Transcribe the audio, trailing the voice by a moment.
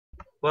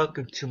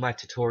Welcome to my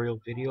tutorial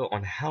video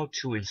on how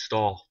to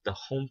install the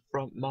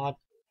homefront mod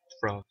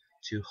from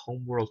to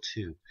homeworld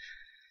 2.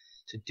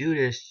 To do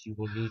this, you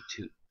will need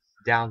to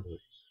download it.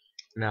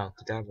 Now,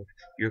 to download,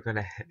 you're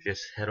gonna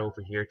just head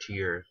over here to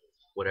your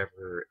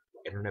whatever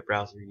internet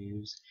browser you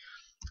use.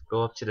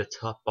 Go up to the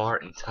top bar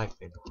and type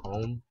in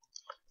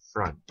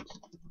homefront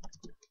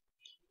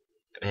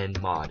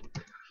and mod.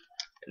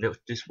 And what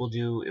this will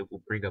do, it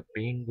will bring up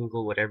Bing,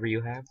 Google, whatever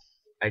you have.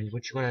 And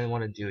what you're gonna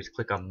want to do is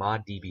click on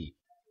ModDB.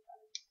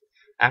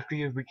 After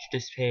you've reached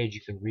this page, you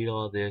can read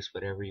all this,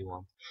 whatever you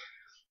want.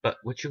 But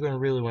what you're going to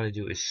really want to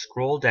do is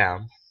scroll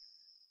down,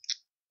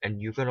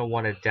 and you're going to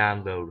want to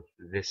download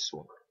this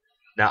one.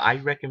 Now, I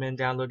recommend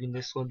downloading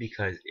this one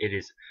because it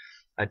is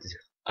a,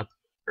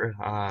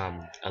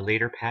 a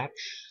later patch,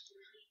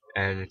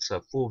 and it's a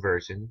full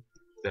version.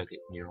 Don't get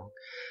me wrong.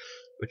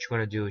 What you're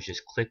going to do is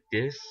just click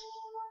this,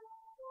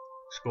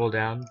 scroll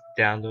down,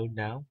 download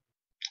now.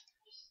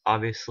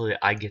 Obviously,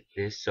 I get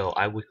this, so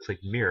I would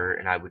click mirror,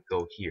 and I would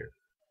go here.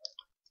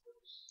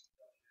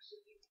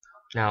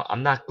 Now,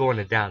 I'm not going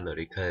to download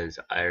it because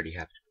I already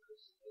have it.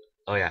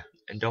 Oh yeah,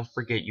 and don't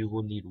forget you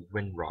will need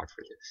WinRAR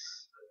for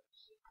this.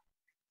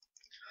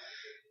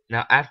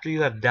 Now, after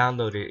you have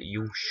downloaded it,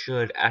 you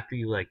should, after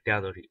you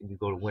download it and you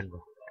go to WinRAR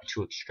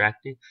to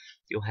extract it,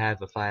 you'll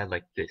have a file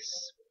like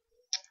this.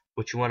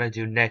 What you want to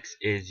do next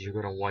is you're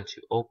going to want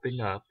to open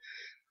up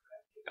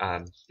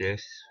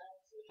this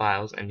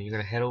files, and you're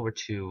going to head over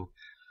to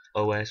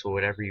OS or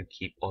whatever you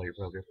keep all your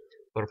programs.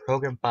 Go to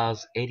Program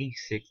Files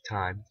 86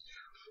 times.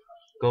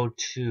 Go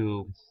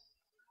to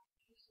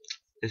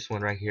this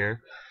one right here.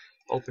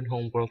 Open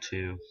Homeworld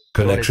 2.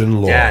 Connection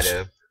lost.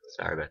 Data.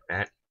 Sorry about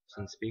that.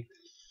 Didn't speak.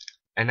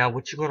 And now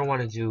what you're going to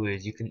want to do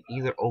is you can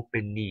either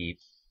open the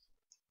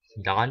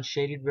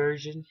non-shaded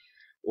version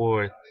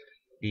or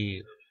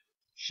the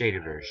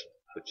shaded version,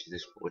 which is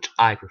this, which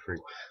I prefer.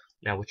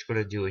 Now what you're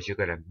going to do is you're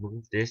going to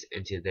move this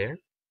into there.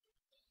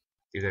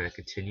 You're going to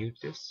continue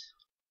this.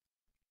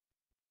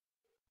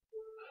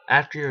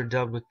 After you're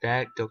done with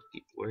that, don't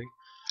get worried.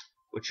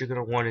 What you're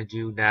going to want to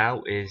do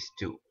now is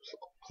to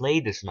play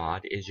this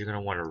mod is you're going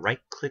to want to right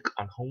click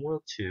on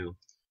Homeworld 2.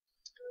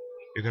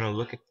 You're going to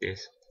look at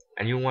this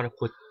and you want to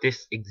put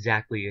this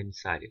exactly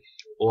inside it,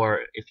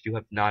 or if you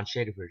have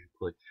non-shaded version,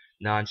 put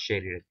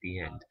non-shaded at the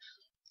end,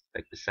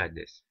 like beside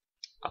this.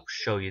 I'll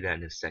show you that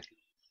in a second.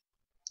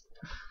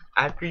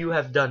 After you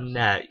have done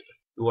that,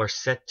 you are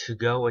set to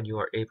go and you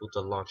are able to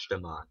launch the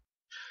mod.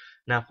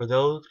 Now for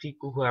those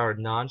people who are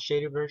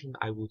non-shaded version,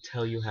 I will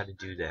tell you how to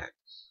do that.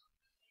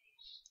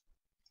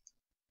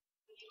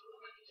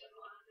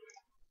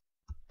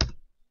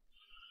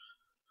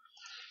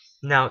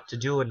 Now, to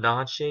do a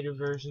non-shaded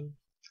version,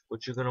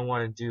 what you're going to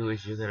want to do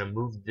is you're going to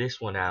move this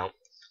one out,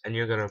 and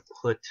you're going to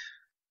put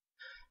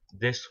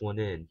this one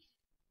in.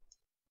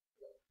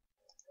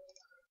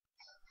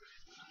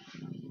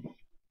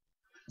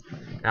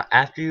 Now,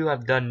 after you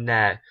have done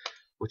that,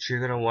 what you're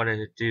going to want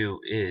to do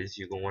is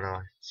you're going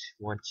to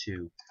want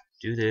to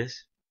do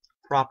this,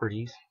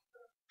 properties,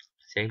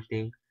 same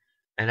thing,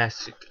 and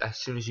as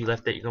soon as you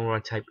left that, you're going to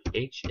want to type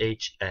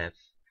HHF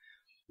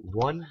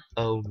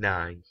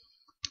 109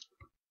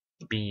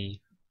 B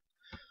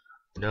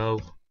no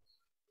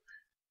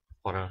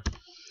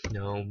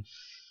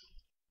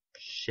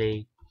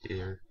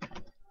shader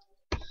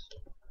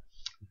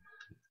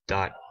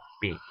dot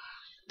B.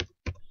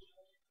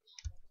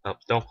 Oh,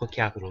 don't put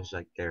capitals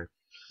like there.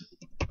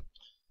 Oh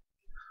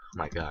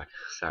my god,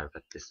 sorry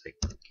about this thing,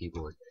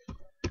 keyboard.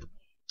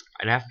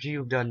 And after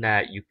you've done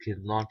that, you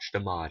can launch the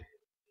mod.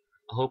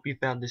 I hope you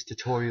found this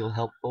tutorial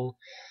helpful,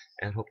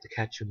 and hope to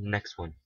catch you in the next one.